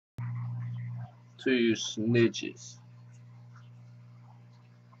to you snitches.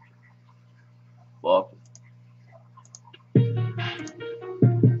 Fuck.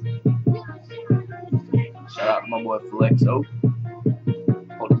 Shout out to my boy Flexo.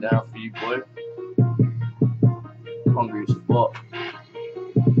 Hold it down for you, boy. Hungry as fuck.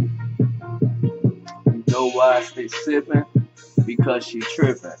 You know why I stay sipping? Because she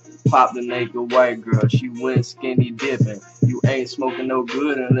trippin'. Pop the naked white girl, she went skinny dipping. You ain't smoking no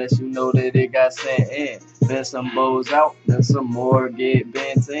good unless you know that it got sent in. Then some bows out, then some more get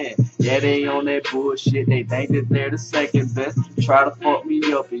bent in. Yeah, they on that bullshit, they think that they're the second best. Try to fuck me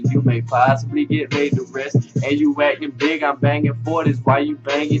up and you may possibly get made the rest. And you acting big, I'm banging 40s while you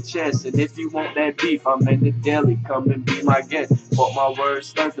banging chest. And if you want that beef, I'm in the deli, come and be my guest. Fuck my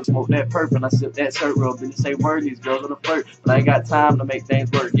words, slurp and smoke that perp, and I sip that cert rub. Then you say word, these girls on the flirt, but I ain't got time to make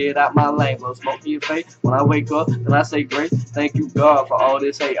things work. Get out my lane, blow smoke in your face. When I wake up, then I say great, thank you God for all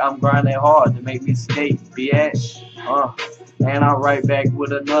this hate. I'm grinding hard to make me skate, bitch. And I'm right back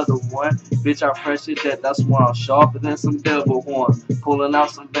with another one. Bitch, I'm fresh as death, that's why I'm sharper than some devil horns. Pulling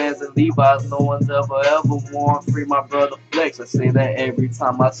out some Vans and Levi's no one's ever worn. Free my brother Flex, I say that every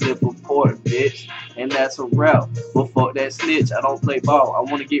time I sip a port, bitch. And that's a rap, but fuck that snitch, I don't play ball, I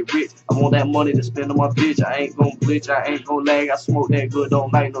wanna get rich. I want that money to spend on my bitch, I ain't gon' glitch, I ain't gon' lag. I smoke that good,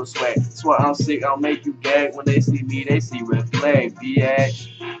 don't like no swag. Swear I'm sick, I'll make you gag. When they see me, they see red flag, bitch.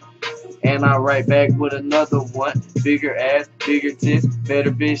 And I'm right back with another one. Bigger ass, bigger tits,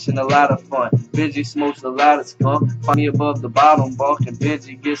 better bitch and a lot of fun. Benji smokes a lot of skunk, find me above the bottom bunk. And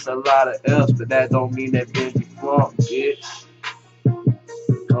Benji gets a lot of L's, but that don't mean that Benji flunk, bitch.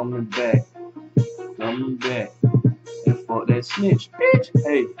 Coming back. And fuck that snitch, bitch.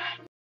 Hey.